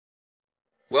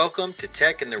Welcome to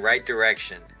Tech in the Right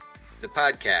Direction, the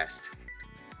podcast.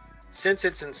 Since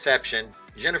its inception,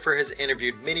 Jennifer has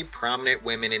interviewed many prominent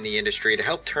women in the industry to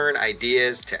help turn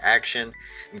ideas to action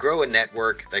and grow a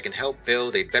network that can help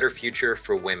build a better future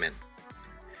for women.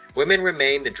 Women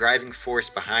remain the driving force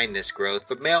behind this growth,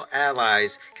 but male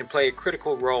allies can play a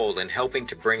critical role in helping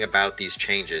to bring about these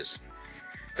changes.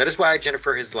 That is why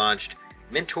Jennifer has launched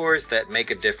Mentors That Make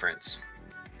a Difference,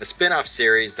 a spin-off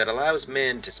series that allows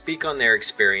men to speak on their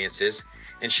experiences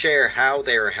and share how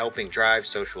they are helping drive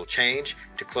social change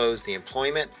to close the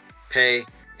employment, pay,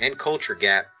 and culture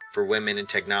gap for women in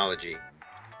technology.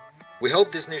 We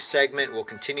hope this new segment will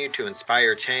continue to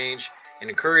inspire change and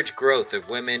encourage growth of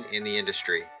women in the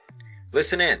industry.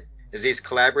 Listen in as these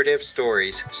collaborative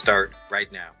stories start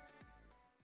right now.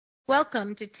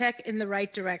 Welcome to Tech in the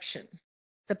Right Direction,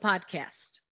 the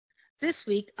podcast. This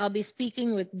week, I'll be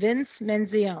speaking with Vince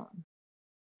Menzione.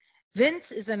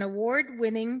 Vince is an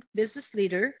award-winning business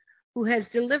leader who has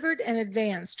delivered and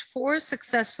advanced 4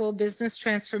 successful business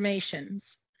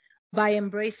transformations by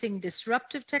embracing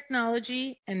disruptive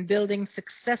technology and building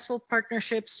successful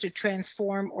partnerships to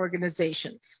transform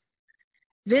organizations.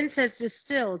 Vince has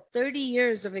distilled 30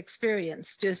 years of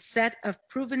experience to a set of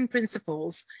proven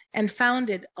principles and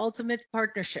founded Ultimate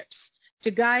Partnerships to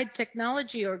guide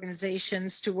technology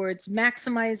organizations towards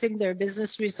maximizing their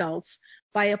business results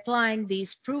by applying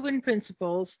these proven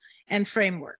principles and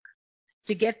framework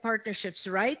to get partnerships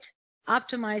right,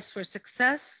 optimize for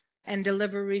success, and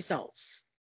deliver results.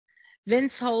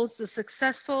 Vince holds the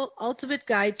successful Ultimate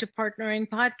Guide to Partnering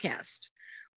podcast,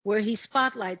 where he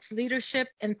spotlights leadership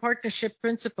and partnership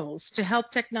principles to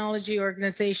help technology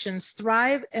organizations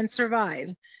thrive and survive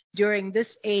during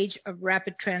this age of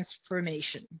rapid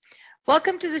transformation.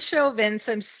 Welcome to the show, Vince.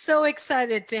 I'm so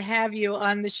excited to have you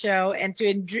on the show and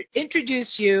to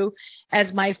introduce you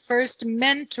as my first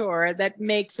mentor that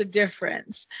makes a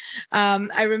difference.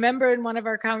 I remember in one of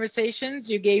our conversations,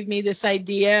 you gave me this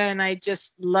idea and I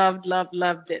just loved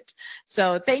it.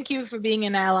 So thank you for being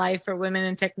an ally for women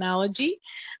in technology.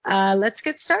 Let's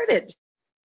get started.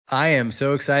 I am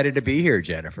so excited to be here,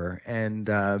 Jennifer, and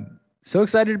so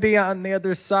excited to be on the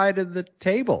other side of the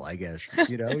table, I guess.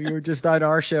 You know, you were just on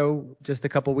our show just a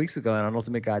couple of weeks ago on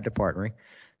Ultimate Guide to Partnering.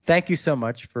 Thank you so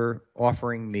much for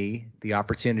offering me the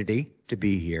opportunity to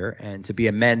be here and to be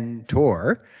a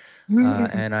mentor.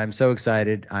 And I'm so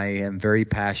excited. I am very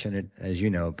passionate, as you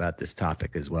know, about this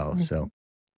topic as well. So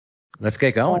let's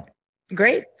get going.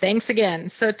 Great. Thanks again.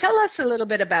 So tell us a little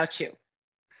bit about you.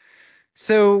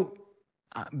 So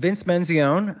Vince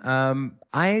Menzione,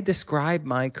 I describe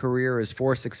my career as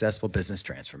 4 successful business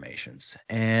transformations.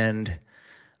 And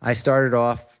I started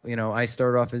off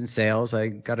in sales. I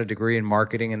got a degree in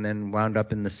marketing and then wound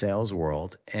up in the sales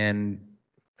world and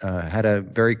had a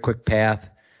very quick path,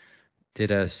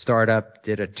 did a startup,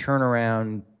 did a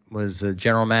turnaround, was a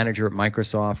general manager at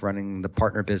Microsoft running the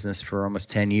partner business for almost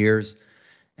 10 years,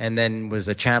 and then was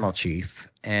a channel chief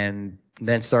and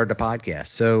then started a podcast.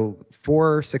 So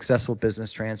 4 successful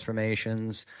business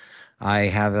transformations. I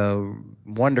have a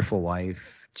wonderful wife,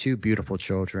 2 beautiful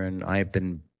children. I've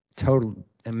been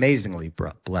amazingly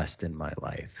blessed in my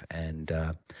life. And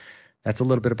that's a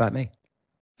little bit about me.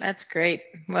 That's great.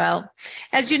 Well,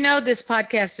 as you know, this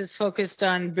podcast is focused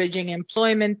on bridging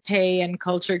employment, pay, and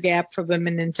culture gap for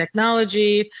women in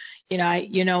technology.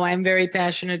 I'm very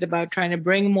passionate about trying to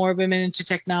bring more women into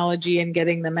technology and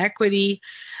getting them equity.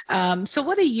 So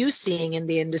what are you seeing in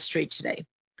the industry today?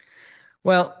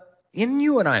 Well,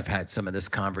 you and I have had some of this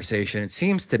conversation. It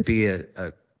seems to be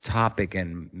a topic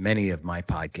in many of my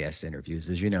podcast interviews.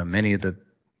 As you know, many of the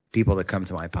people that come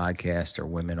to my podcast are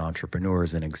women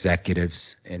entrepreneurs and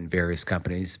executives in various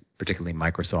companies, particularly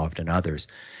Microsoft and others.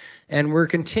 And we're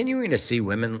continuing to see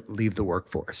women leave the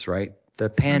workforce, right? The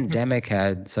pandemic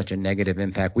had such a negative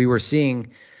impact. We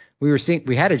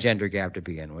had a gender gap to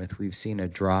begin with. We've seen a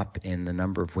drop in the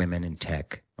number of women in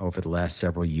tech over the last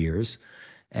several years.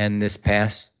 And this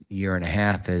past year and a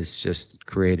half has just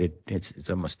created, it's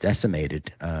almost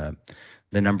decimated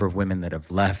the number of women that have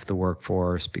left the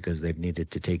workforce because they've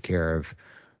needed to take care of,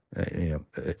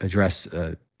 address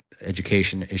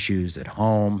education issues at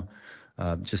home.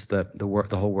 Just the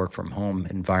whole work from home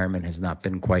environment has not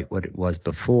been quite what it was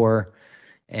before.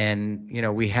 And,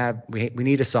 we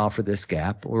need to solve for this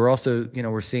gap. We're also,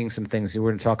 we're seeing some things, we're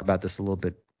going to talk about this a little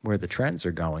bit, where the trends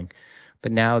are going.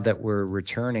 But now that we're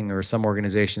returning, or some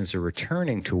organizations are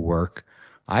returning to work,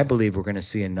 I believe we're going to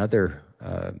see another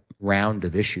round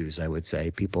of issues, I would say.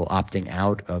 People opting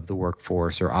out of the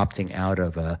workforce or opting out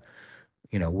of a,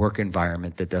 work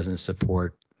environment that doesn't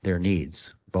support their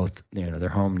needs, both, their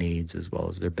home needs as well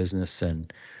as their business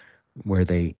and where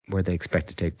they expect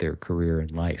to take their career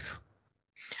in life.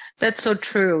 That's so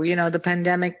true. The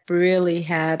pandemic really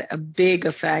had a big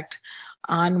effect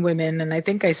on women. And I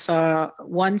think I saw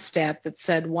one stat that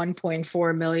said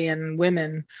 1.4 million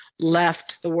women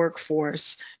left the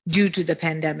workforce due to the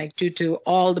pandemic, due to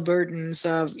all the burdens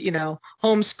of,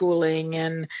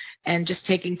 homeschooling and just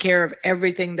taking care of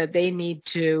everything that they need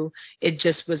to. It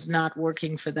just was not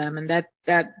working for them. And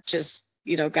that just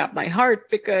got my heart,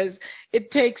 because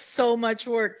it takes so much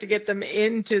work to get them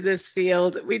into this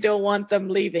field. We don't want them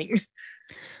leaving.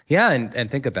 Yeah, and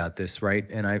think about this, right?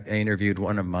 And I interviewed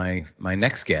one of my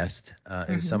next guest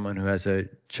is someone who has a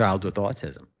child with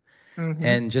autism.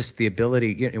 And just the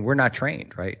ability, we're not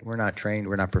trained, right? We're not trained.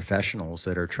 We're not professionals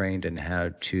that are trained in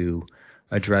how to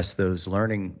address those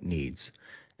learning needs.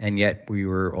 And yet we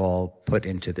were all put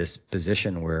into this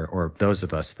position where, or those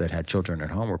of us that had children at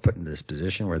home were put into this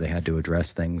position where they had to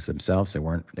address things themselves. They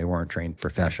weren't trained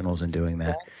professionals in doing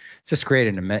that. It just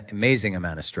created an amazing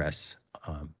amount of stress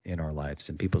in our lives,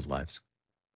 in people's lives.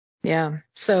 Yeah.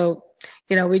 So,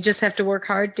 we just have to work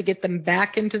hard to get them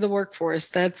back into the workforce.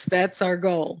 That's our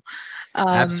goal.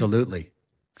 Absolutely.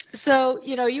 So,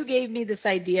 you gave me this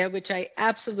idea, which I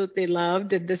absolutely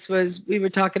loved. And we were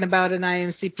talking about an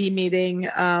IMCP meeting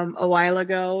a while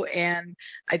ago, and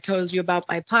I told you about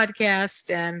my podcast,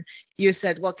 and you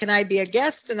said, well, can I be a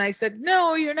guest? And I said,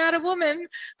 no, you're not a woman.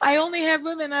 I only have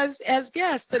women as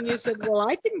guests. And you said, well,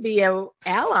 I can be an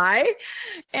ally.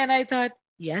 And I thought,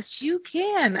 yes, you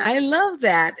can. I love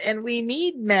that. And we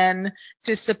need men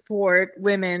to support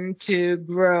women to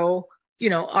grow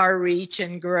our reach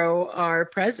and grow our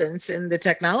presence in the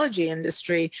technology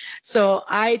industry. So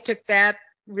I took that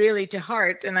really to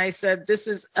heart, and I said, this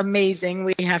is amazing.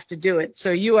 We have to do it.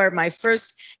 So you are my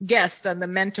first guest on the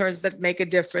Mentors That Make a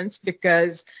Difference,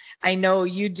 because I know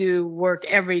you do work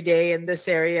every day in this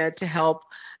area to help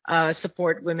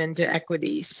support women to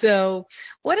equity. So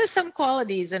what are some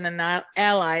qualities in an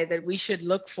ally that we should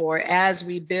look for as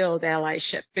we build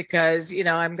allyship? Because,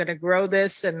 I'm going to grow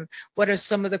this, and what are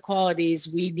some of the qualities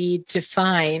we need to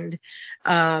find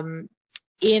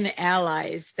in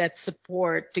allies that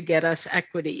support to get us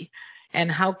equity?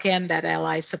 And how can that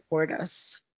ally support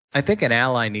us? I think an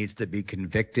ally needs to be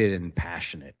convicted and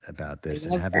passionate about this,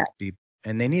 and have it be,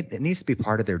 and it needs to be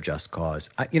part of their just cause.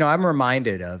 I'm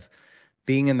reminded of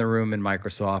being in the room in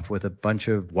Microsoft with a bunch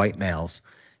of white males,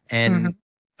 and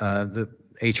the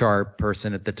HR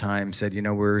person at the time said,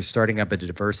 we're starting up a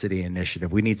diversity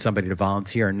initiative. We need somebody to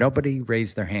volunteer. And nobody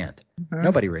raised their hand.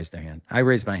 Nobody raised their hand. I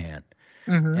raised my hand.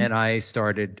 And I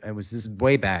started, this is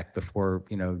way back before,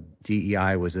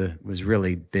 DEI was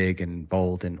really big and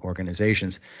bold in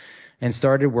organizations, and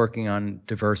started working on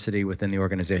diversity within the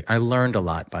organization. I learned a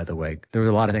lot, by the way. There were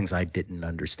a lot of things I didn't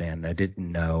understand. I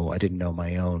didn't know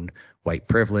my own white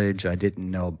privilege. I didn't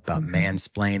know about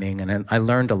mansplaining. And I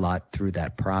learned a lot through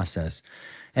that process.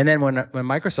 And then when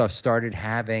Microsoft started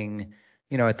having,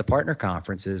 at the partner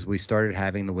conferences, we started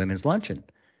having the women's luncheon.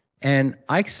 And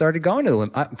I started going to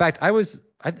them. In fact, I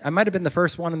might have been the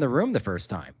first one in the room the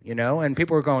first time, and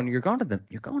people were going, you're going to the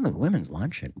women's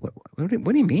luncheon. What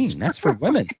do you mean? That's for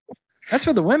women. That's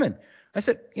for the women. I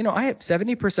said, I have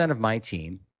 70% of my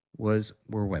team were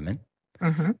women.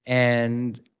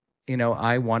 And,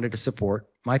 I wanted to support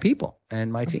my people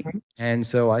and my team. And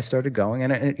so I started going,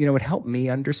 and it helped me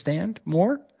understand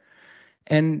more.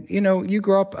 And, we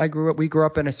grew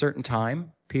up in a certain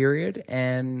time period,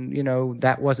 and,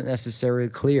 that wasn't necessarily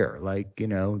clear. Like,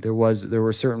 there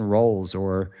were certain roles,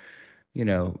 or, we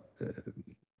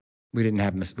didn't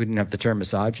have the term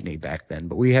misogyny back then,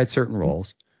 but we had certain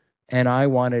roles. And I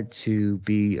wanted to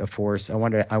be a force. I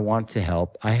want to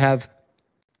help. I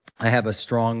had a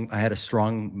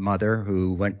strong mother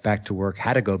who went back to work,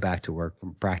 had to go back to work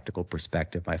from a practical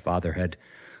perspective. My father had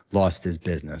lost his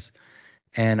business.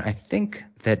 And I think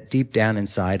that deep down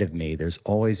inside of me, there's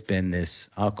always been this,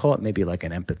 I'll call it maybe like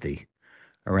an empathy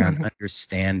around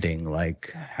understanding,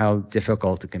 like how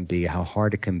difficult it can be, how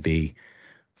hard it can be.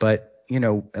 But,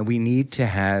 we need to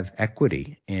have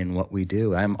equity in what we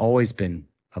do. I've always been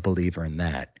a believer in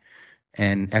that.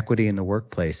 And equity in the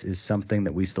workplace is something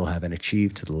that we still haven't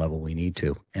achieved to the level we need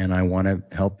to. And I want to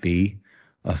help be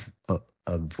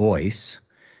a voice.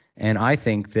 And I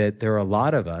think that there are a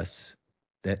lot of us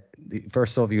that,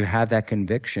 first of all, if you have that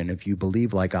conviction, if you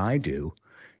believe like I do,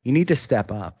 you need to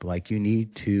step up. Like, you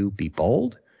need to be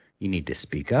bold, you need to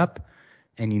speak up,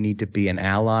 and you need to be an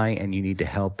ally, and you need to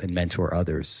help and mentor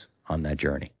others on that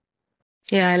journey.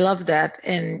 Yeah, I love that.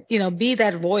 And, be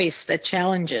that voice that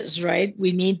challenges, right?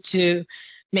 We need to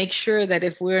make sure that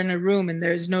if we're in a room and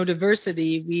there's no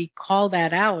diversity, we call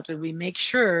that out, and we make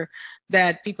sure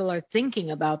that people are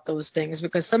thinking about those things,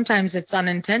 because sometimes it's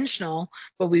unintentional,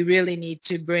 but we really need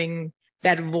to bring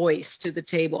that voice to the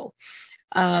table.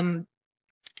 Um,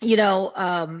 you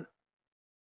know,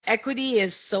 equity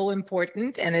is so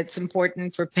important, and it's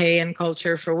important for pay and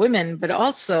culture for women, but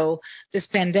also this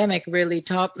pandemic really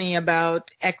taught me about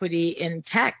equity in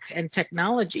tech and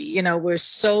technology. We're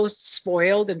so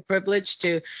spoiled and privileged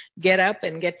to get up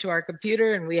and get to our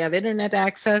computer, and we have internet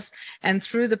access. And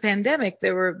through the pandemic,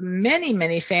 there were many,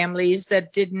 many families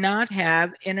that did not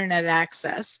have internet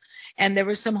access. And there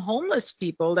were some homeless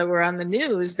people that were on the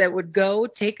news that would go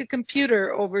take a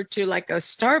computer over to like a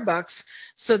Starbucks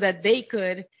so that they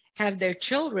could have their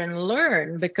children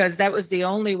learn, because that was the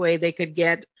only way they could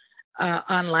get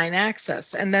online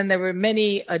access. And then there were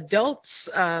many adults,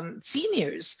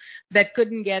 seniors, that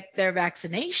couldn't get their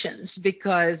vaccinations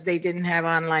because they didn't have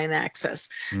online access.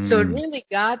 So it really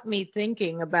got me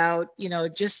thinking about,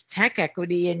 just tech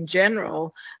equity in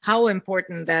general, how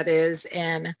important that is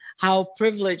and how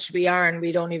privileged we are, and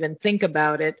we don't even think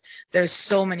about it. There's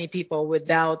so many people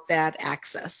without that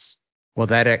access. Well,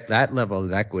 that level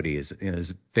of equity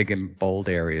is big and bold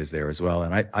areas there as well.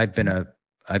 And I've been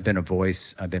a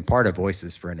voice. I've been part of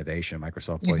Voices for Innovation,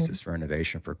 Microsoft Voices for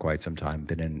Innovation, for quite some time.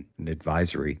 Been in an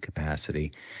advisory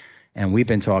capacity, and we've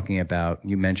been talking about.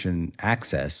 You mentioned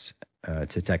access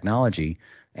to technology.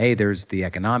 There's the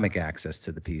economic access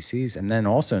to the PCs, and then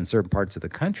also in certain parts of the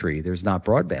country, there's not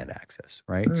broadband access,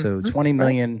 right? So 20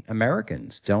 million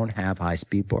Americans don't have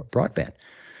high-speed broadband.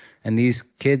 And these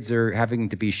kids are having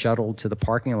to be shuttled to the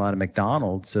parking lot of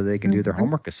McDonald's so they can do their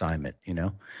homework assignment,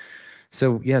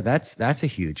 So yeah, that's a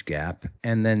huge gap.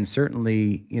 And then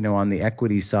certainly, on the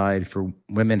equity side for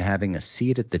women having a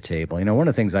seat at the table, one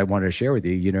of the things I wanted to share with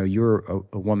you, you're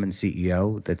a woman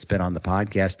CEO that's been on the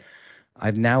podcast.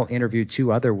 I've now interviewed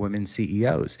 2 other women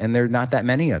CEOs, and there are not that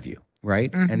many of you, right?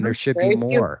 And there should be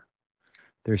more.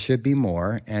 There should be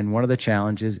more. And one of the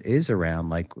challenges is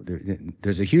around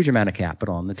there's a huge amount of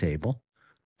capital on the table,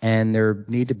 and there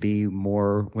need to be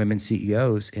more women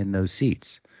CEOs in those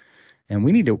seats. And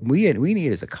we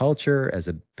need as a culture, as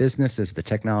a business, as the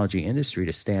technology industry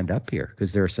to stand up here,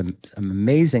 because there are some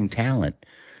amazing talent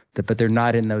but they're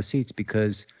not in those seats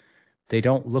because they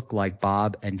don't look like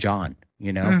Bob and John,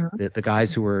 the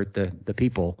guys who are the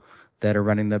people that are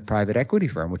running the private equity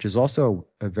firm, which is also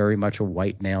a very much a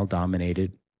white male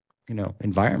dominated,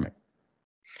 environment.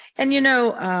 And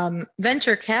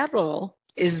venture capital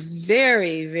is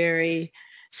very, very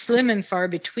slim and far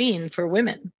between for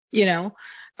women.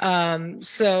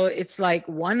 So it's like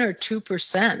 1 or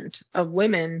 2% of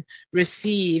women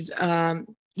receive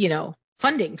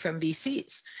funding from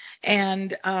VCs,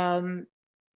 and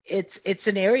it's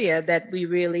an area that we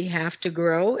really have to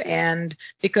grow. And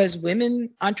because women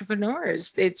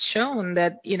entrepreneurs, it's shown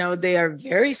that they are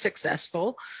very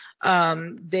successful.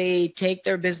 They take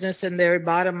their business and their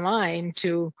bottom line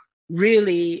to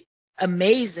really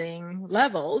amazing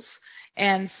levels.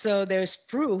 And so there's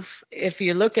proof. If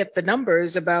you look at the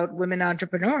numbers about women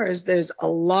entrepreneurs, there's a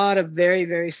lot of very,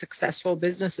 very successful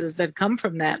businesses that come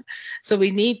from that. So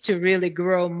we need to really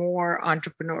grow more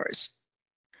entrepreneurs.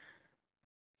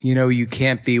 You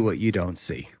can't be what you don't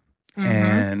see.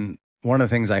 And one of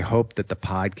the things I hope that the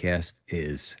podcast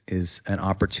is an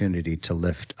opportunity to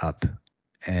lift up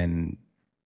and,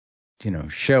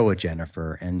 show a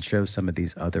Jennifer and show some of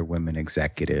these other women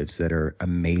executives that are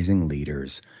amazing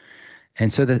leaders.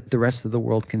 And so that the rest of the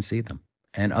world can see them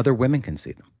and other women can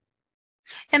see them.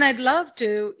 And I'd love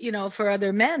to, for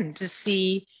other men to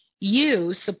see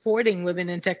you supporting women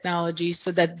in technology,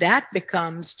 so that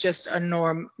becomes just a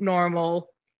normal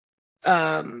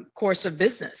course of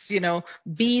business.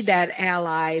 Be that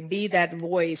ally, be that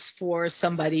voice for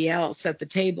somebody else at the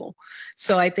table.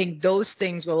 So I think those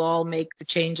things will all make the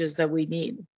changes that we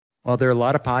need. Well, there are a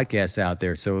lot of podcasts out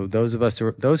there. So those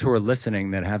who are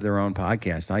listening that have their own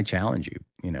podcast, I challenge you,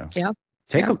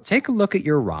 take a look at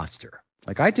your roster.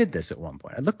 Like I did this at one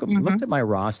point. I looked at my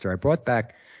roster. I brought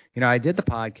back, I did the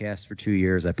podcast for 2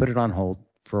 years. I put it on hold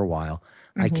for a while.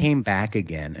 I came back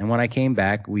again. And when I came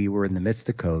back, we were in the midst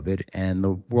of COVID and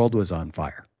the world was on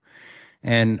fire.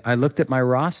 And I looked at my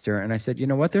roster and I said, you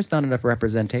know what? There's not enough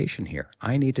representation here.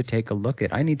 I need to take a look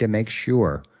at, I need to make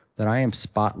sure that I am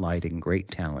spotlighting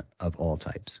great talent of all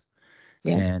types.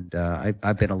 Yeah. And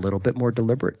I've been a little bit more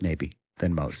deliberate maybe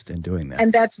than most in doing that.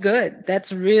 And that's good.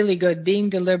 That's really good. Being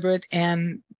deliberate,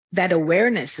 and that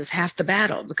awareness is half the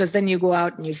battle, because then you go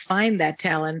out and you find that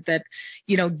talent that,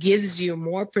 gives you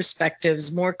more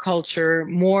perspectives, more culture,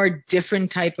 more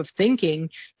different type of thinking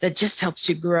that just helps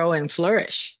you grow and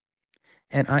flourish.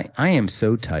 And I am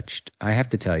so touched. I have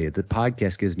to tell you, the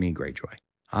podcast gives me great joy.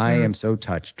 I am so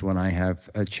touched when I have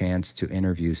a chance to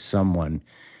interview someone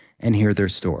and hear their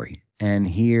story and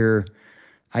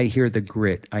I hear the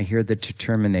grit. I hear the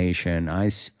determination.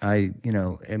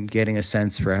 Am getting a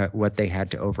sense for what they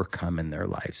had to overcome in their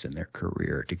lives and their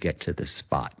career to get to this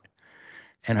spot.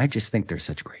 And I just think they're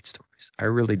such great stories. I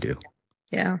really do.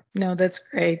 Yeah, no, that's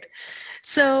great.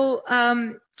 So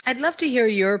I'd love to hear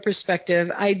your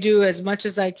perspective. I do as much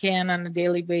as I can on a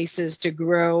daily basis to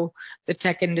grow the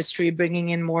tech industry, bringing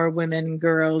in more women,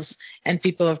 girls, and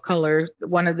people of color.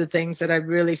 One of the things that I've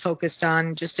really focused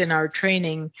on just in our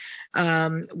training,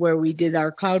 where we did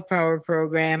our Cloud Power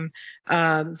program,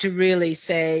 to really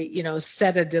say,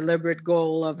 set a deliberate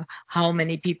goal of how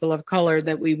many people of color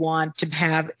that we want to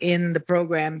have in the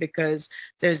program, because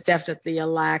there's definitely a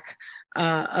lack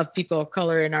of people of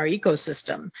color in our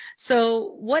ecosystem.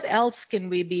 So what else can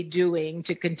we be doing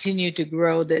to continue to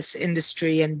grow this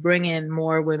industry and bring in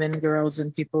more women, girls,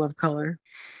 and people of color?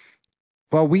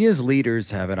 Well, we as leaders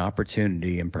have an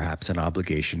opportunity and perhaps an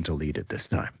obligation to lead at this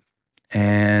time.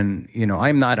 And,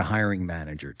 I'm not a hiring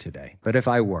manager today, but if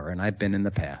I were, and I've been in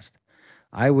the past,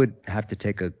 I would have to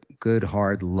take a good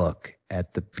hard look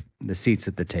at the seats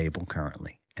at the table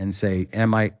currently and say,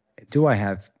 do I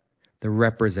have the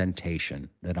representation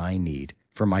that I need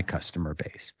for my customer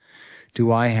base?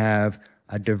 Do I have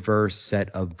a diverse set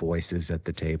of voices at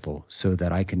the table so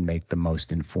that I can make the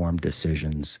most informed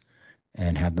decisions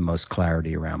and have the most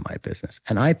clarity around my business?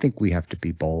 And I think we have to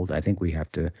be bold. I think we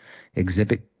have to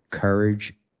exhibit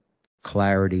courage,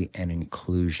 clarity, and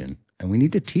inclusion. And we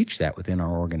need to teach that within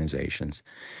our organizations.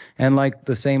 And to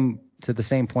the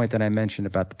same point that I mentioned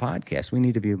about the podcast, we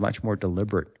need to be much more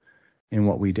deliberate in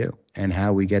what we do and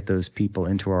how we get those people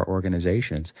into our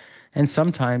organizations. And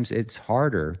sometimes it's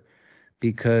harder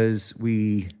because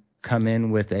we come in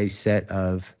with a set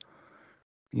of,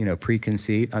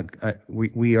 preconceived.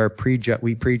 We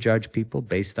prejudge people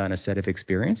based on a set of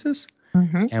experiences,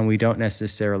 and we don't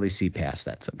necessarily see past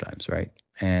that sometimes, right?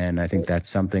 And I think that's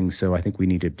something. So I think we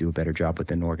need to do a better job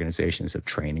within organizations of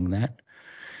training that,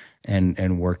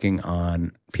 and working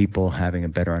on people having a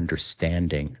better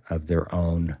understanding of their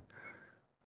own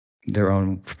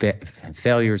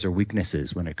failures or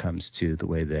weaknesses when it comes to the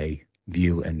way they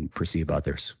view and perceive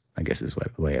others, I guess is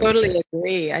the way I would say. Totally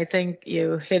agree. I think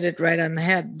you hit it right on the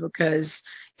head, because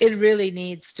it really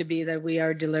needs to be that we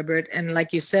are deliberate. And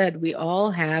like you said, we all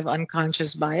have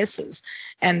unconscious biases,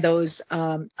 and those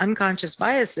unconscious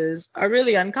biases are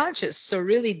really unconscious. So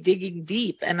really digging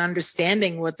deep and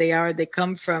understanding what they are. They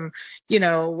come from,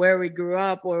 where we grew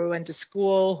up, where we went to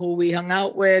school, who we hung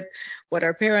out with, what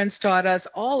our parents taught us.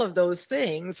 All of those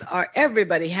things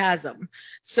everybody has them.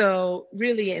 So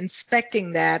really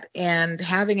inspecting that and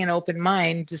having an open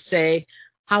mind to say,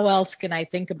 how else can I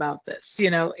think about this?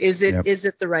 Is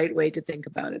it the right way to think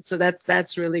about it? So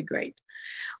that's really great.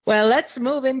 Well, let's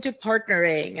move into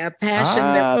partnering, a passion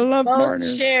that we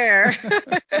both share.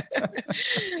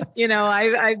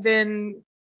 I've been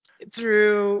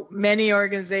through many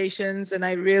organizations, and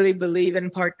I really believe in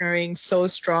partnering so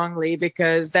strongly,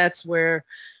 because that's where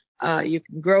you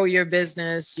can grow your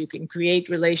business, you can create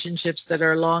relationships that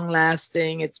are long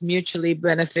lasting, it's mutually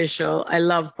beneficial. I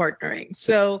love partnering.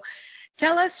 So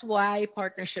tell us why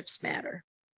partnerships matter.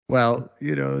 Well,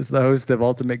 as the host of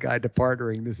Ultimate Guide to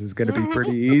Partnering, this is going to be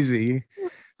pretty easy.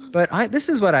 But this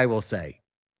is what I will say.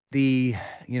 We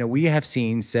have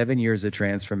seen 7 years of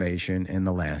transformation in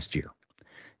the last year.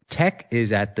 Tech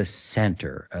is at the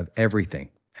center of everything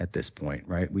at this point,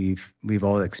 right? We've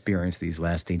all experienced these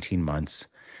last 18 months,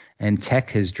 and tech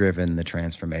has driven the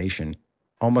transformation.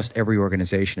 Almost every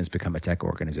organization has become a tech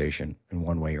organization in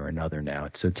one way or another now.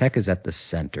 So tech is at the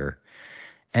center.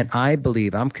 And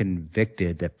I'm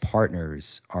convicted that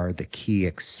partners are the key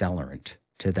accelerant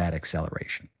to that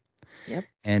acceleration. Yep.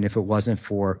 And if it wasn't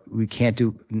for,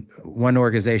 one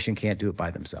organization can't do it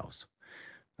by themselves.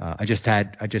 I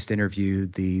just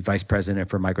interviewed the vice president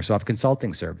for Microsoft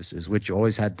Consulting Services, which you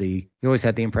always had the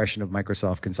impression of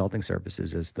Microsoft Consulting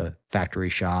Services as the factory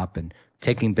shop and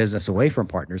taking business away from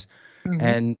partners.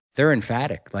 And they're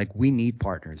emphatic, like, we need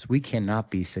partners. We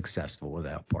cannot be successful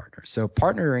without partners. So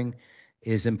partnering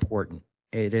is important.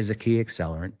 It is a key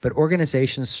accelerant, but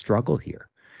organizations struggle here.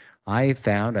 I've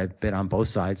been on both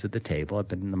sides of the table. I've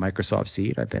been in the Microsoft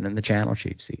seat. I've been in the channel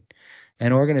chief seat,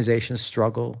 and organizations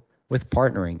struggle with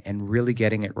partnering and really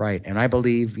getting it right. And I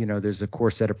believe, there's a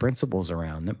core set of principles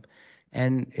around them,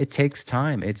 and it takes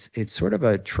time. It's sort of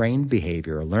a trained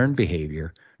behavior, a learned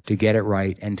behavior to get it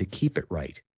right and to keep it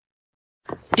right.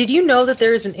 Did you know that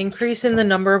there is an increase in the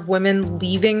number of women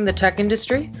leaving the tech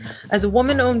industry? As a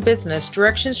woman-owned business,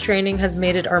 Directions Training has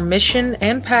made it our mission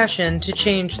and passion to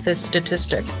change this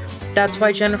statistic. That's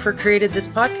why Jennifer created this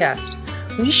podcast.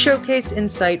 We showcase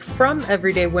insight from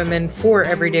everyday women for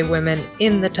everyday women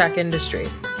in the tech industry.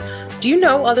 Do you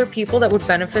know other people that would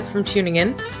benefit from tuning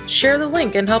in? Share the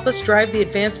link and help us drive the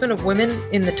advancement of women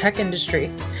in the tech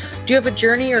industry. Do you have a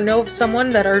journey or know of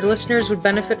someone that our listeners would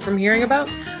benefit from hearing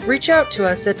about? Reach out to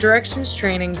us at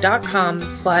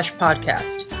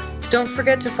directionstraining.com/podcast. Don't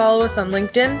forget to follow us on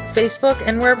LinkedIn, Facebook,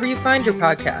 and wherever you find your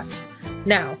podcasts.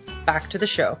 Now, back to the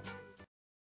show.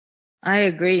 I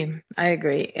agree.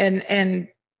 And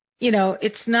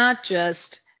it's not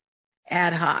just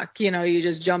ad hoc. You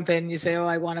just jump in, you say, oh,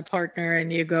 I want a partner,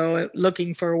 and you go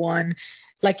looking for one.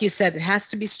 Like you said, it has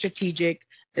to be strategic.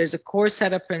 There's a core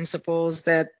set of principles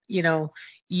that, you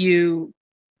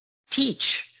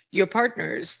teach your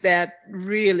partners that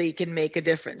really can make a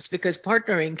difference, because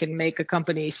partnering can make a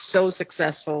company so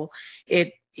successful.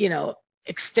 It,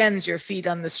 extends your feet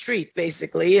on the street,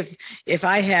 basically. If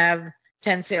I have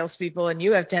 10 salespeople and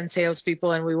you have 10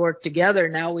 salespeople and we work together,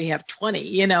 now we have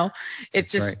 20. It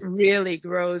just really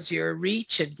grows your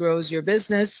reach. It grows your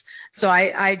business. So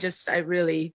I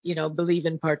really, believe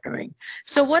in partnering.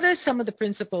 So what are some of the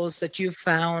principles that you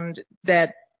found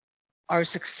that are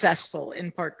successful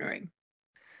in partnering?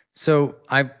 So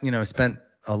I've,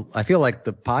 I feel like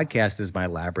the podcast is my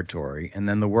laboratory, and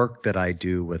then the work that I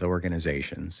do with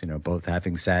organizations, both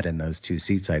having sat in those two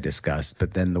seats I discussed,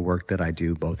 but then the work that I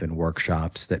do both in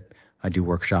workshops, that I do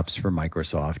workshops for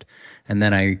Microsoft, and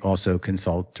then I also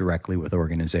consult directly with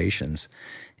organizations,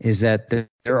 is that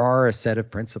there are a set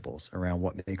of principles around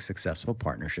what makes successful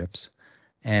partnerships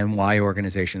and why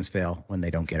organizations fail when they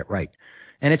don't get it right.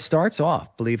 And it starts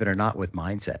off, believe it or not, with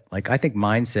mindset. Like, I think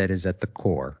mindset is at the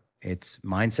core. It's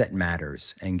mindset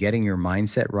matters, and getting your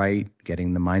mindset right,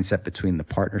 getting the mindset between the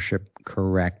partnership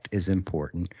correct is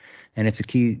important. And it's a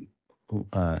key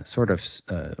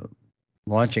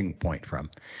launching point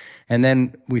from. And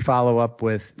then we follow up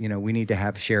with, we need to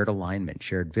have shared alignment,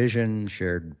 shared vision,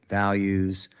 shared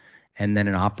values, and then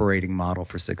an operating model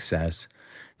for success.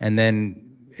 And then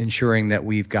ensuring that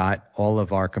we've got all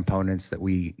of our components, that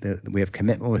we have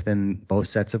commitment within both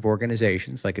sets of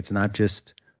organizations. Like, it's not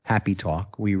just happy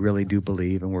talk. We really do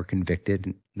believe, and we're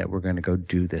convicted that we're going to go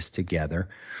do this together.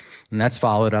 And that's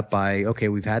followed up by, okay,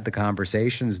 we've had the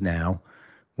conversations now.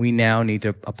 We now need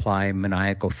to apply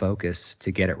maniacal focus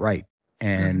to get it right.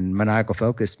 And maniacal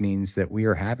focus means that we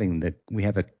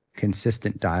have a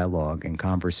consistent dialogue and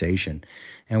conversation.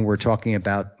 And we're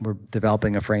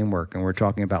developing a framework, and we're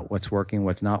talking about what's working,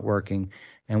 what's not working.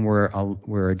 And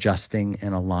we're adjusting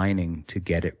and aligning to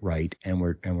get it right, and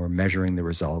we're measuring the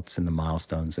results and the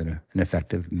milestones in an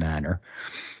effective manner.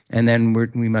 And then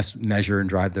we must measure and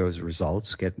drive those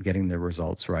results, getting the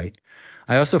results right.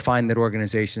 I also find that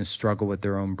organizations struggle with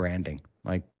their own branding.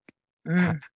 Like,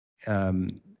 you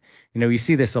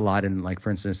see this a lot in, like,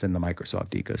 for instance, in the Microsoft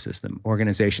ecosystem.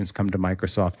 Organizations come to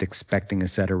Microsoft expecting a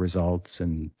set of results,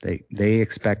 and they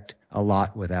expect a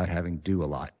lot without having to do a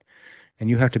lot. And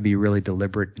you have to be really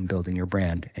deliberate in building your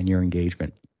brand and your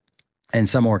engagement. And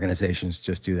some organizations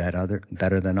just do that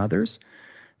better than others.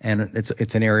 And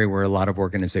it's an area where a lot of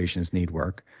organizations need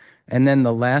work. And then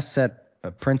the last set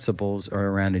of principles are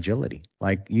around agility.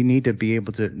 Like, you need to be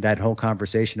able to, that whole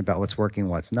conversation about what's working,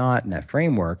 what's not, and that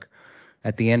framework,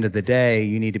 at the end of the day,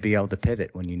 you need to be able to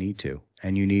pivot when you need to.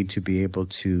 And you need to be able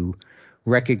to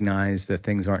recognize that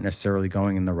things aren't necessarily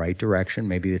going in the right direction.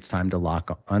 Maybe it's time to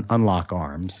unlock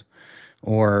arms.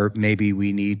 Or maybe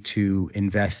we need to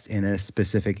invest in a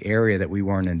specific area that we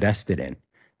weren't invested in.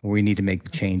 We need to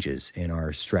make changes in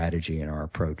our strategy and our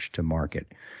approach to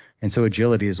market. And so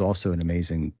agility is also an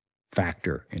amazing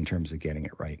factor in terms of getting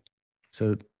it right.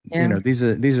 So, these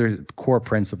are core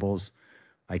principles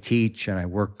I teach, and I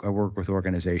work with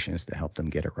organizations to help them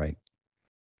get it right.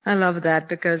 I love that,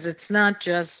 because it's not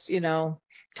just,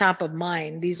 top of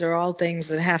mind. These are all things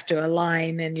that have to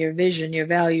align in your vision, your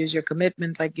values, your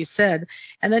commitment, like you said,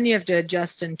 and then you have to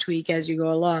adjust and tweak as you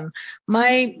go along.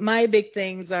 My big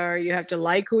things are, you have to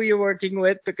like who you're working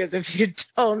with, because if you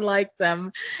don't like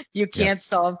them, you can't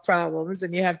solve problems,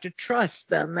 and you have to trust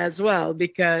them as well,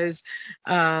 because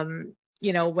when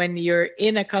you're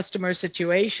in a customer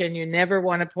situation, you never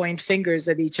want to point fingers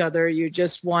at each other. You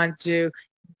just want to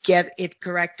get it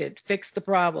corrected, fix the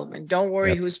problem, and don't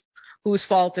worry whose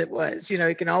fault it was.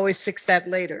 You can always fix that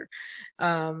later.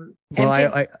 Well,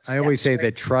 I always say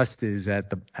that trust is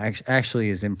actually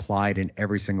is implied in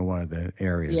every single one of the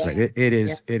areas. Yeah. Right?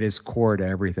 It is core to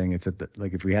everything. It's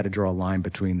like, if we had to draw a line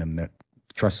between them, that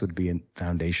trust would be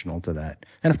foundational to that.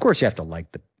 And of course, you have to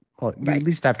you at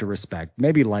least have to respect.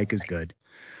 Maybe like is good.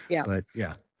 Yeah. But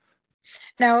yeah.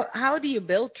 Now, how do you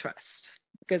build trust?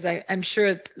 because I'm sure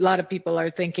a lot of people are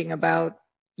thinking about,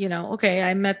 okay,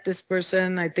 I met this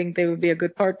person. I think they would be a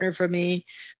good partner for me,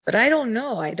 but I don't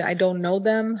know. I don't know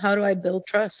them. How do I build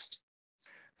trust?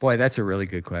 Boy, that's a really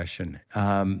good question.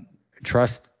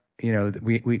 Trust,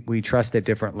 we trust at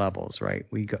different levels, right?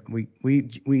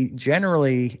 We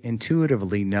generally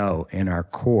intuitively know in our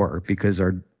core because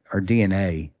our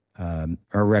DNA,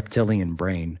 our reptilian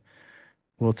brain,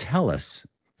 will tell us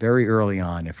very early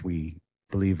on if we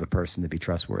believe a person to be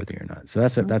trustworthy or not. So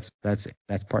that's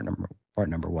part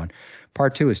number one.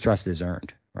 Part two is trust is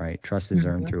earned, right? Trust is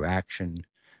earned through action,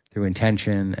 through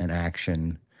intention and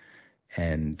action,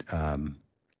 and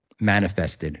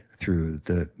manifested through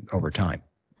over time,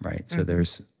 right? So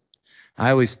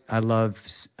I love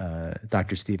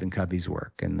Dr. Stephen Covey's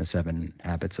work and the 7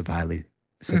 habits of highly,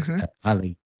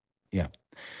 yeah,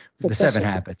 the 7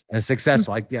 habits,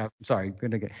 successful.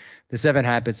 The 7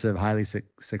 habits of highly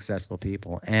successful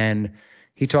people, and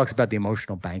he talks about the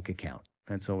emotional bank account.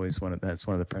 That's one of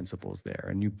the principles there.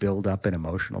 And you build up an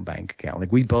emotional bank account.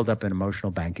 Like we build up an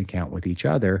emotional bank account with each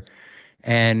other,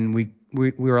 and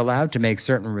we're allowed to make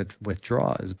certain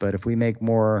withdrawals. But if we make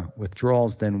more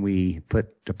withdrawals than we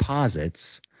put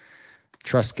deposits,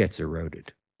 trust gets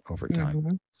eroded over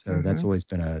time. So that's always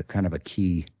been a kind of a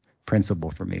key principle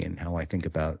for me in how I think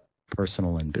about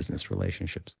personal and business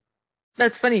relationships.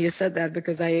 That's funny you said that,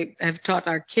 because I have taught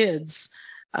our kids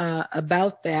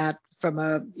about that from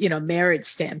a marriage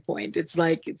standpoint. It's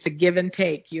like it's a give and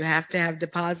take. You have to have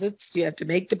deposits. You have to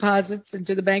make deposits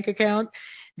into the bank account.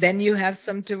 Then you have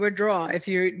some to withdraw. If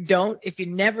you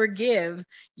never give,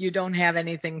 you don't have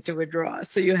anything to withdraw.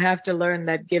 So you have to learn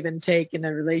that give and take in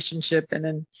a relationship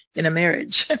and in a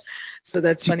marriage. So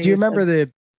that's funny. Do you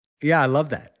remember yeah, I love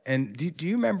that. And do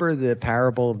you remember the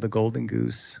parable of the golden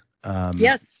goose?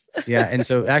 Yes. Yeah. And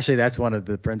so actually that's one of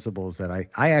the principles that I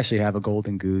actually have a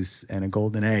golden goose and a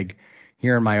golden egg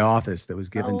here in my office that was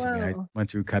given to me. I went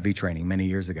through Cubby training many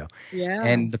years ago. Yeah.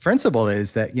 And the principle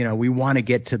is that, we want to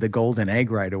get to the golden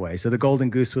egg right away. So the golden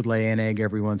goose would lay an egg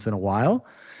every once in a while.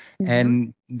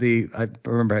 And I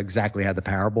remember exactly how the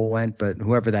parable went, but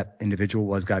whoever that individual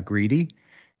was got greedy,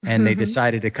 and they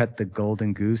decided to cut the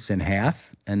golden goose in half,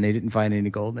 and they didn't find any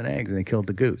golden eggs, and they killed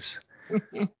the goose.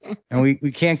 And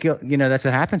we can't kill, that's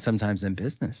what happens sometimes in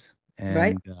business. And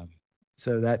right.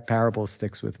 So that parable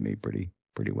sticks with me pretty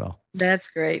well. That's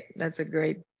great. That's a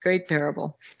great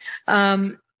parable.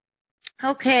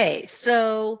 Okay,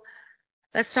 so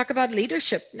let's talk about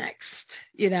leadership next.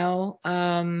 You need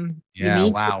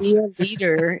to be a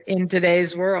leader in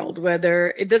today's world,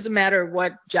 whether it doesn't matter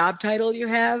what job title you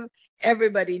have,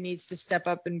 everybody needs to step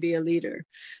up and be a leader.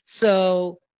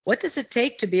 So what does it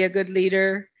take to be a good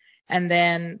leader? And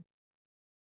then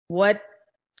what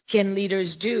can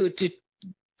leaders do to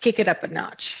kick it up a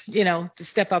notch, to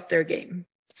step up their game?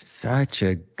 Such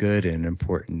a good and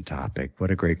important topic.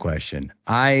 What a great question.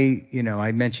 I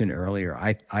mentioned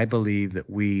earlier, I believe that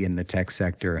we in the tech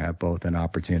sector have both an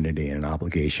opportunity and an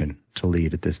obligation to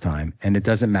lead at this time. And it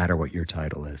doesn't matter what your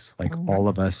title is. Like all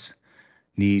of us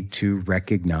need to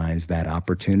recognize that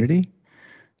opportunity.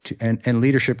 And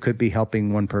leadership could be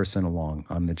helping one person along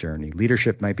on the journey.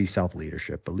 Leadership might be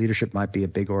self-leadership, but leadership might be a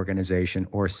big organization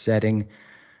or setting,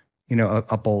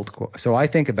 a bold goal. So I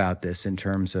think about this in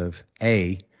terms of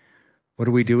what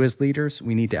do we do as leaders?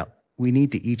 We need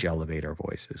to each elevate our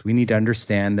voices. We need to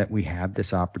understand that we have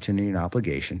this opportunity and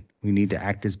obligation. We need to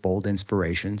act as bold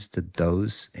inspirations to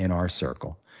those in our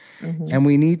circle. And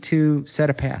we need to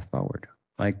set a path forward.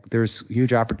 Like there's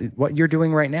huge opportunity. What you're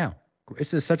doing right now,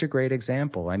 this is such a great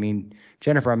example. I mean,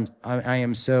 Jennifer, I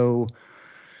am so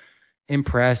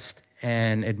impressed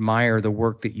and admire the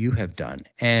work that you have done.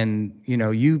 And,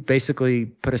 you basically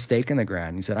put a stake in the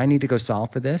ground. You said, I need to go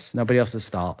solve for this. Nobody else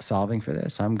is solving for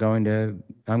this. I'm going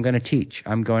to teach.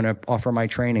 I'm going to offer my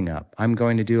training up. I'm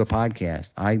going to do a podcast.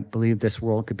 I believe this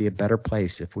world could be a better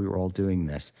place if we were all doing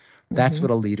this. That's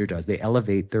what a leader does. They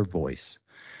elevate their voice.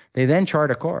 They then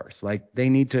chart a course. Like they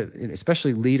need to,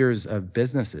 especially leaders of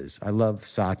businesses. I love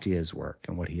Satya's work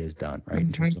and what he has done, right?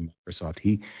 In terms of Microsoft,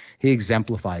 he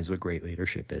exemplifies what great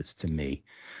leadership is to me.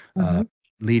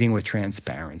 Leading with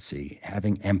transparency,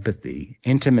 having empathy,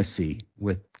 intimacy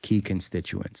with key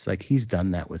constituents. Like he's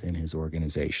done that within his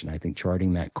organization. I think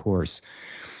charting that course.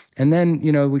 And then,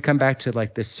 we come back to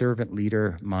like this servant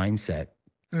leader mindset,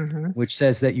 which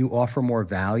says that you offer more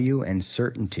value and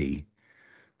certainty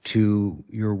to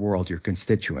your world, your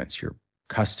constituents, your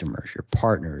customers, your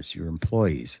partners, your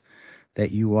employees, that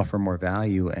you offer more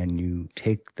value and you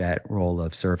take that role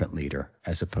of servant leader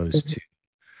as opposed to,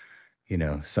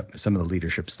 some of the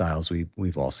leadership styles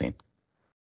we've all seen.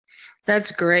 That's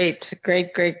great.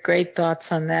 Great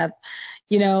thoughts on that.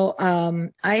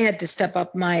 I had to step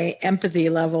up my empathy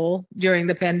level during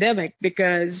the pandemic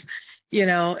because,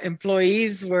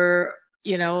 employees were,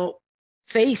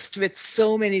 faced with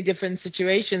so many different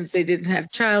situations. They didn't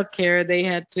have childcare. They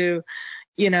had to,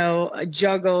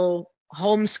 juggle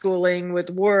homeschooling with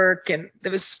work. And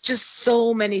there was just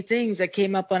so many things that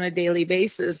came up on a daily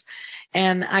basis.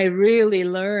 And I really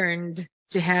learned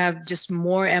to have just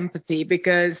more empathy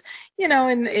because,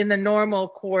 in the normal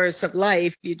course of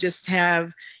life, you just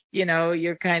have,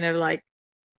 you're kind of like,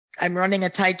 I'm running a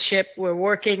tight ship. We're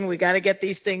working. We got to get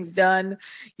these things done,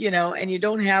 and you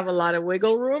don't have a lot of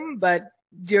wiggle room. But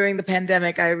during the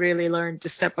pandemic, I really learned to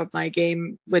step up my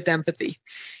game with empathy.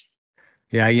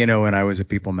 Yeah, when I was a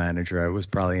people manager, it was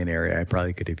probably an area I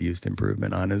probably could have used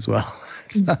improvement on as well.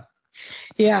 So,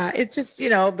 Yeah, it's just,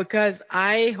 because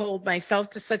I hold myself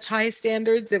to such high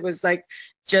standards, it was like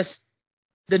just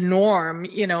the norm,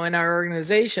 in our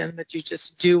organization that you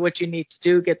just do what you need to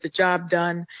do, get the job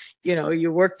done,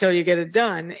 you work till you get it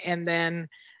done. And then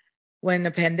when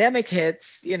the pandemic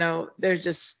hits, there's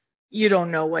just, you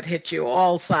don't know what hit you,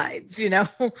 all sides, and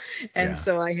yeah.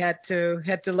 so I had to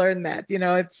learn that,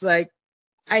 it's like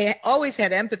I always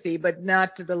had empathy, but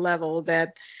not to the level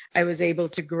that I was able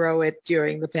to grow it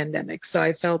during the pandemic. So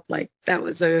I felt like that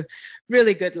was a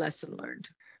really good lesson learned.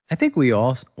 I think we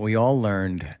all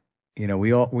learned,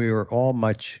 we were all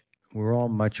much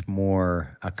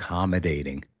more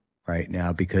accommodating right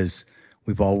now because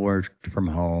we've all worked from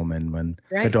home, and when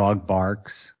the Right. dog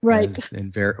barks, Right.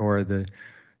 or the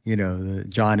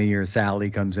Johnny or Sally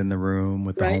comes in the room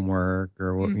with the Right. homework,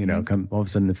 or Mhm. all of a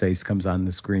sudden the face comes on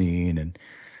the screen, and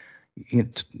I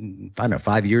don't know,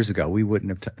 5 years ago we wouldn't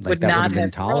have Would that would not have been have.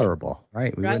 Right. tolerable,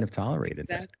 right? We Right. wouldn't have tolerated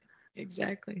that. Exactly.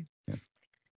 Exactly. Yeah.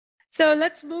 So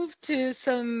let's move to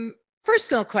some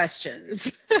personal questions.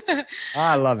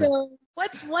 I love it. So,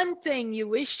 what's one thing you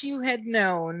wish you had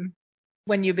known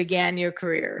when you began your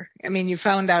career? I mean, you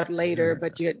found out later,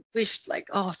 but you had wished, like,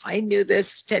 oh, if I knew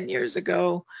this 10 years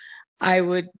ago, I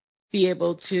would be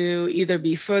able to either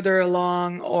be further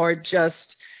along or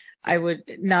just I would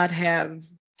not have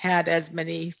had as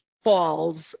many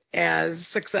falls as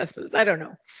successes. I don't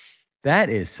know.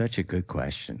 That is such a good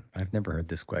question. I've never heard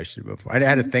this question before. I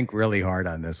had to think really hard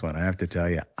on this one. I have to tell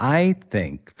you. I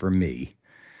think for me,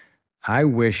 I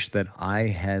wish that I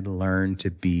had learned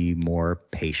to be more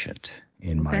patient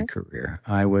in my Okay. career.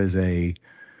 I was a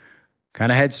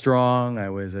kind of headstrong.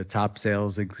 I was a top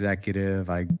sales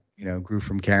executive. I, grew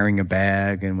from carrying a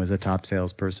bag and was a top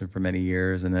salesperson for many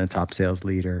years and then a top sales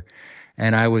leader.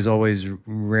 And I was always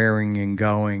raring and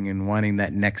going and wanting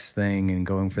that next thing and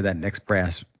going for that next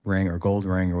brass ring or gold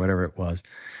ring or whatever it was.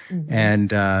 Mm-hmm.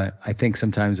 And I think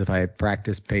sometimes if I had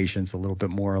practiced patience a little bit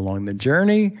more along the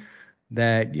journey,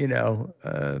 that things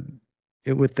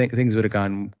would have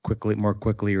gone more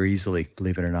quickly or easily.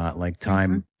 Believe it or not, like Mm-hmm.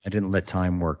 time, I didn't let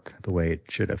time work the way it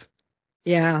should have.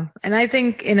 Yeah. And I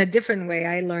think in a different way,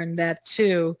 I learned that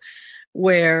too,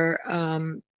 where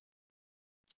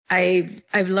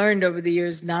I've learned over the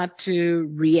years not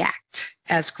to react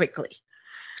as quickly,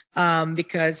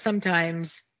 because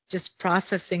sometimes just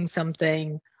processing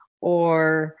something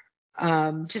or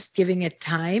just giving it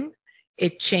time,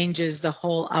 it changes the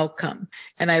whole outcome.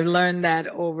 And I've learned that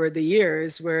over the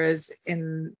years, whereas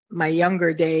in my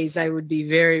younger days, I would be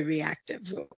very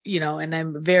reactive, and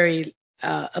I'm very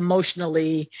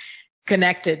emotionally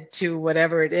connected to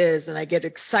whatever it is, and I get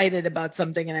excited about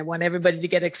something and I want everybody to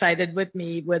get excited with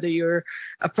me, whether you're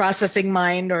a processing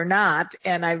mind or not.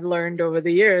 And I've learned over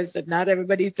the years that not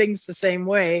everybody thinks the same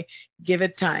way. Give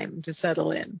it time to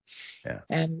settle in. Yeah.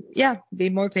 And yeah, be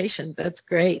more patient. That's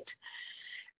great.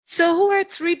 So who are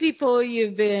three people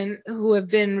who have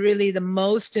been really the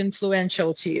most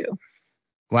influential to you?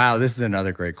 Wow, this is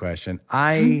another great question.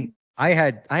 I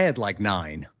had like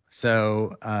nine.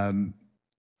 So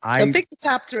So I pick the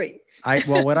top three.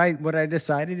 well what I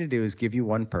decided to do is give you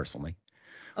one personally,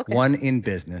 Okay. one in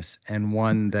business, and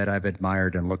one that I've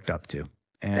admired and looked up to.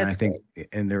 And That's I think,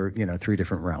 and they're, three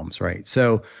different realms, right?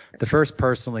 So the first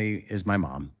personally is my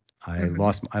mom. I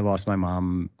lost my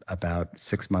mom about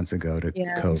 6 months ago to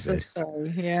Yeah, I'm so COVID.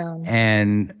 sorry. Yeah.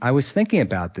 And I was thinking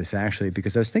about this actually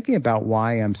because I was thinking about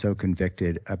why I'm so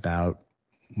convicted about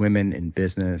women in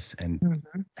business and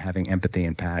Mhm. having empathy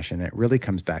and passion. It really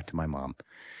comes back to my mom.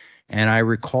 And I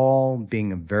recall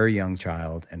being a very young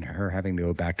child and her having to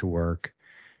go back to work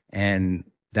and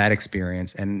that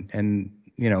experience and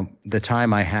the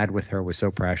time I had with her was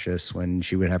so precious when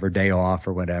she would have her day off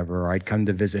or whatever, or I'd come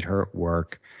to visit her at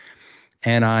work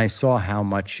and I saw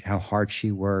how hard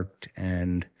she worked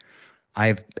and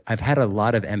I've had a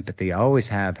lot of empathy. I always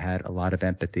have had a lot of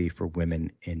empathy for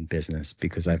women in business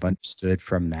because I've understood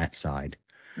from that side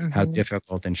how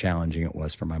difficult and challenging it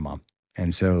was for my mom.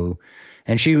 And so,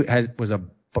 and she was a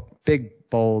big,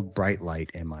 bold, bright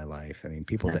light in my life. I mean,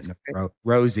 people that know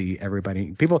Rosie,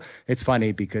 everybody, people, it's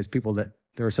funny because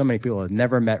there were so many people that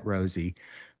never met Rosie,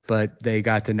 but they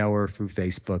got to know her through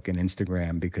Facebook and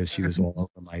Instagram because she was all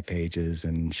over my pages,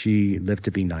 and she lived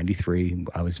to be 93.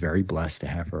 I was very blessed to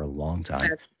have her a long time.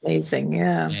 That's amazing.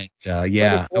 Yeah. And, what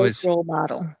a great role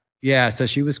model. Yeah, so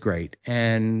she was great.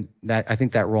 And I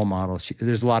think that role model,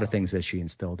 there's a lot of things that she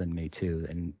instilled in me too.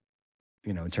 And,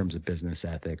 in terms of business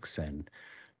ethics and,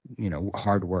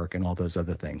 hard work and all those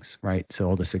other things, right? So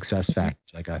all the success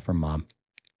factors I got from mom.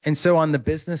 And so on the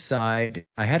business side,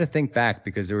 I had to think back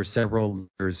because there were several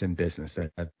leaders in business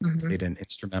that have played an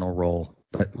instrumental role.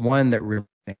 But one that really,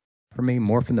 for me,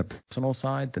 more from the personal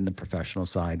side than the professional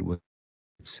side, was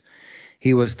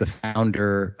he was the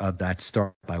founder of that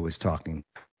startup I was talking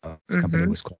about. This company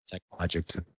was called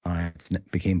TechLogix at the time.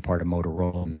 It became part of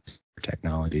Motorola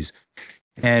Technologies.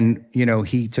 And,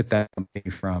 he took that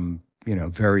company from,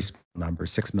 very small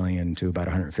numbers, 6 million to about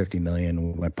 150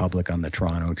 million, went public on the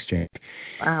Toronto Exchange.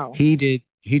 Wow. He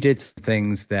did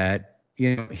things that,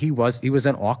 he was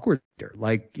an awkward leader.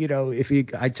 Like,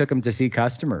 I took him to see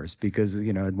customers because,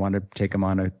 I'd want to take him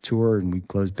on a tour and we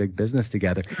closed big business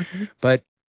together. But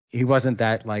he wasn't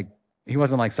like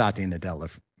Satya Nadella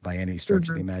by any stretch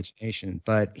of the imagination,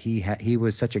 but he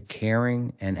was such a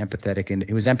caring and empathetic, and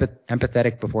he was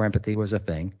empathetic before empathy was a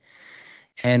thing.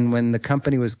 And when the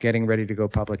company was getting ready to go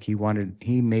public, he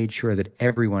made sure that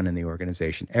everyone in the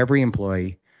organization, every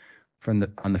employee on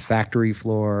the factory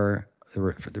floor, the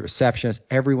receptionist,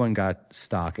 everyone got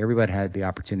stock. Everybody had the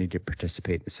opportunity to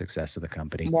participate in the success of the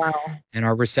company. Wow. And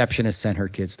our receptionist sent her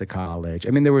kids to college.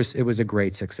 I mean, it was a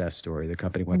great success story. The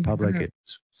company went public. It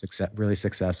was really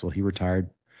successful. He retired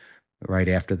right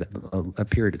after a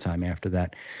period of time after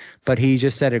that. But he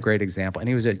just set a great example. And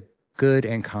he was a good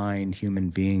and kind human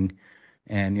being.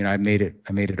 And, I've made it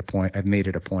a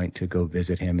point to go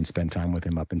visit him and spend time with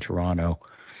him up in Toronto.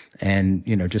 And,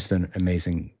 just an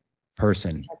amazing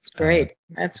person. That's great.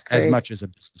 That's great. As much as a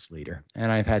business leader.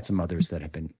 And I've had some others that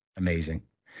have been amazing.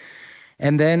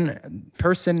 And then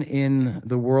person in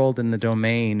the world, in the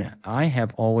domain, I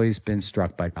have always been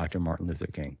struck by Dr. Martin Luther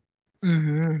King.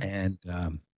 And,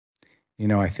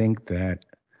 I think that,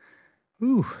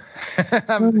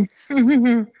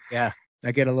 yeah,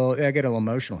 I get a little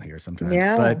emotional here sometimes,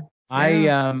 but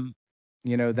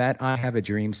that I have a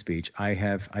dream speech.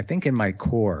 I think in my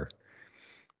core,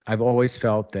 I've always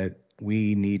felt that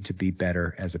we need to be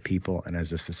better as a people and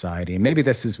as a society. And maybe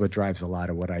this is what drives a lot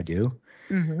of what I do.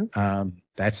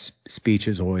 That speech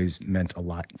has always meant a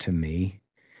lot to me.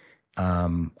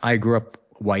 I grew up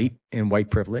in white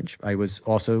privilege. I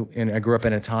grew up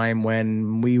in a time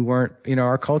when we weren't,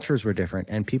 our cultures were different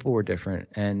and people were different,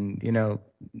 and,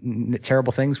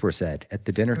 terrible things were said at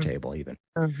the dinner table even.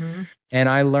 And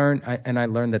I learned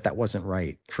that wasn't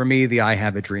right. For me, the I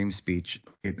have a dream speech,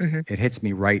 it hits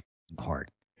me right in the heart.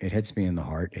 It hits me in the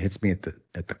heart. It hits me at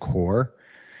the core.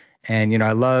 And,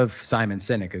 I love Simon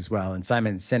Sinek as well. And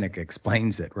Simon Sinek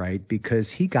explains it, right? Because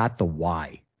he got the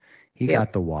why. He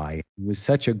got the why. He was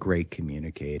such a great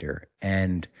communicator.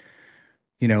 And,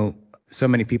 so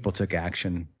many people took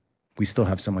action. We still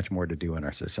have so much more to do in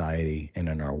our society and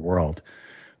in our world.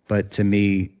 But to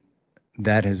me,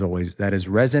 that has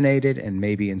resonated. And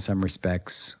maybe in some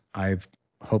respects, I've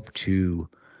hoped to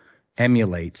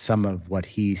emulate some of what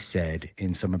he said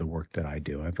in some of the work that I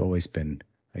do. I've always been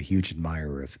a huge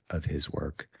admirer of his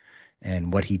work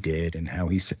and what he did and how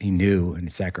he knew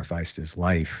and sacrificed his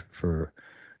life for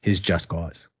his just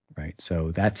cause, right?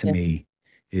 So that to me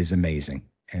is amazing.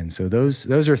 And so those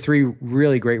are three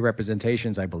really great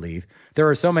representations, I believe. There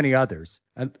are so many others.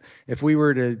 If we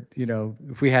were to,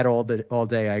 if we had all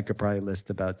day, I could probably list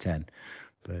about 10.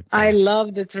 But I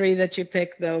love the three that you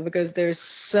picked, though, because they're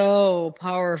so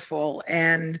powerful,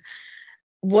 and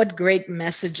what great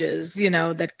messages,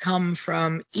 that come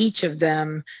from each of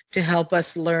them to help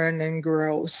us learn and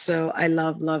grow. So I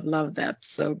love that.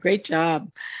 So great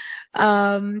job.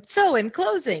 So in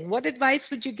closing, what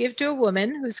advice would you give to a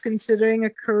woman who's considering a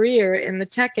career in the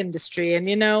tech industry? And,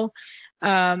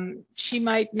 she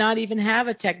might not even have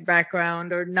a tech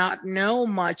background or not know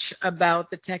much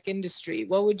about the tech industry.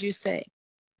 What would you say?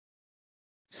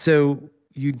 So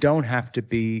you don't have to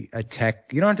be a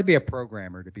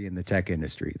programmer to be in the tech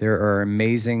industry. There are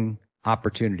amazing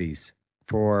opportunities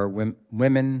for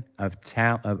women of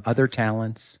other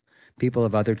talents, people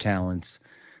of other talents,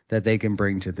 that they can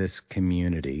bring to this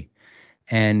community,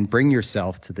 and bring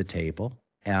yourself to the table.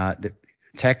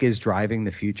 tech is driving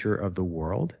the future of the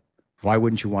world. Why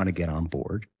wouldn't you want to get on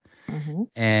board? Mm-hmm.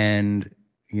 And,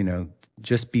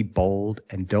 just be bold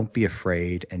and don't be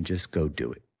afraid and just go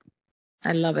do it.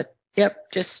 I love it.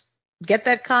 Yep. Just get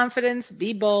that confidence,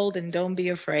 be bold, and don't be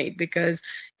afraid, because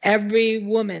every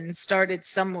woman started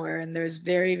somewhere, and there's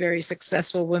very, very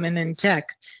successful women in tech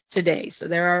today. So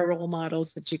there are role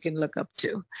models that you can look up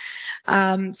to.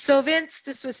 So Vince,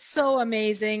 this was so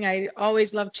amazing. I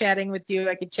always love chatting with you.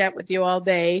 I could chat with you all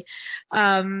day.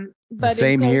 But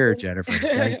Same here, Jennifer.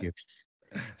 Thank you.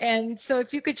 And so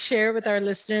if you could share with our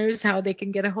listeners how they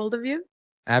can get a hold of you.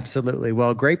 Absolutely.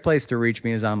 Well, a great place to reach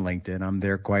me is on LinkedIn. I'm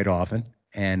there quite often,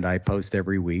 and I post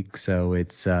every week. So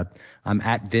it's I'm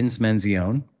at Vince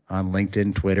Menzione on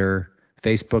LinkedIn, Twitter,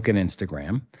 Facebook, and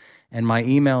Instagram. And my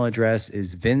email address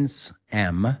is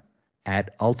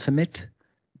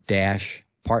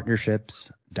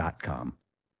vincem@ultimate-partnerships.com.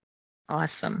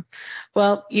 Awesome.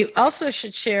 Well, you also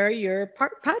should share your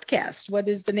podcast. What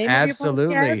is the name of your podcast?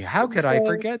 Absolutely. How could I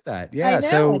forget that? Yeah. I know.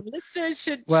 So And listeners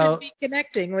should be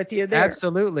connecting with you there.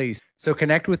 Absolutely. So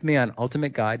connect with me on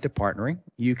Ultimate Guide to Partnering.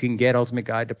 You can get Ultimate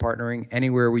Guide to Partnering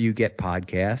anywhere where you get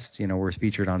podcasts. We're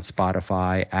featured on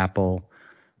Spotify, Apple,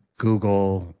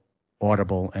 Google,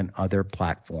 Audible, and other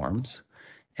platforms.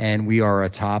 And we are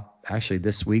actually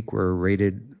this week we're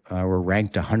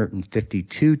ranked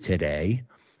 152 today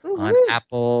on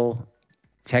Apple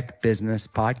Tech Business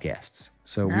Podcasts.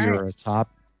 So Nice. We are a top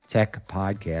tech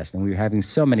podcast, and we're having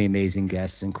so many amazing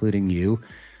guests, including you.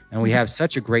 And we have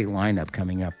such a great lineup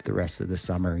coming up the rest of the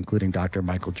summer, including Dr.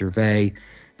 Michael Gervais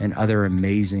and other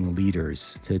amazing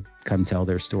leaders to come tell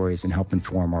their stories and help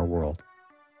inform our world.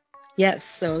 Yes.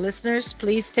 So listeners,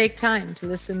 please take time to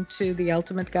listen to The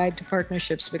Ultimate Guide to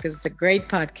Partnerships, because it's a great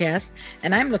podcast.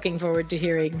 And I'm looking forward to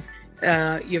hearing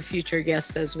your future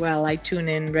guest as well. I tune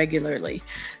in regularly.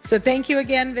 So thank you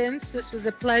again, Vince. This was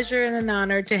a pleasure and an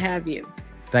honor to have you.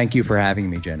 Thank you for having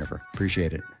me, Jennifer.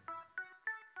 Appreciate it.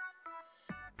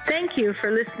 Thank you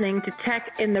for listening to Tech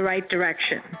in the Right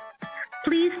Direction.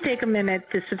 Please take a minute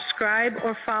to subscribe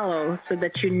or follow so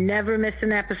that you never miss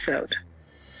an episode.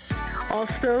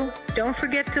 Also, don't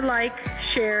forget to like,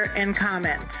 share, and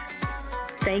comment.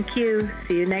 Thank you.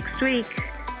 See you next week.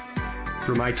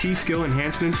 From IT skill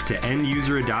enhancements to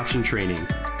end-user adoption training,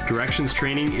 Directions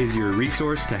Training is your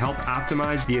resource to help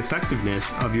optimize the effectiveness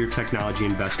of your technology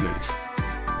investments.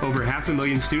 Over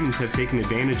 500,000 students have taken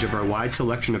advantage of our wide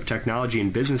selection of technology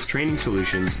and business training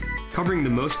solutions, covering the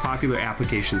most popular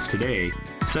applications today,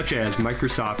 such as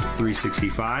Microsoft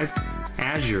 365,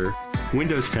 Azure,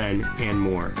 Windows 10, and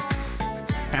more.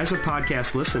 As a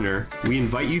podcast listener, we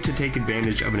invite you to take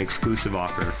advantage of an exclusive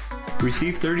offer.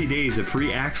 Receive 30 days of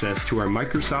free access to our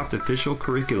Microsoft official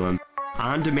curriculum,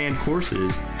 on-demand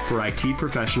courses for IT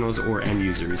professionals or end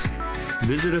users.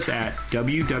 Visit us at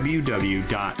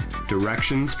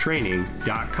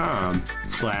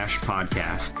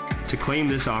www.directionstraining.com/podcast to claim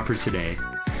this offer today.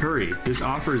 Hurry, this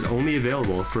offer is only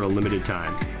available for a limited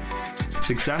time.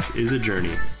 Success is a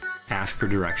journey. Ask for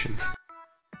directions.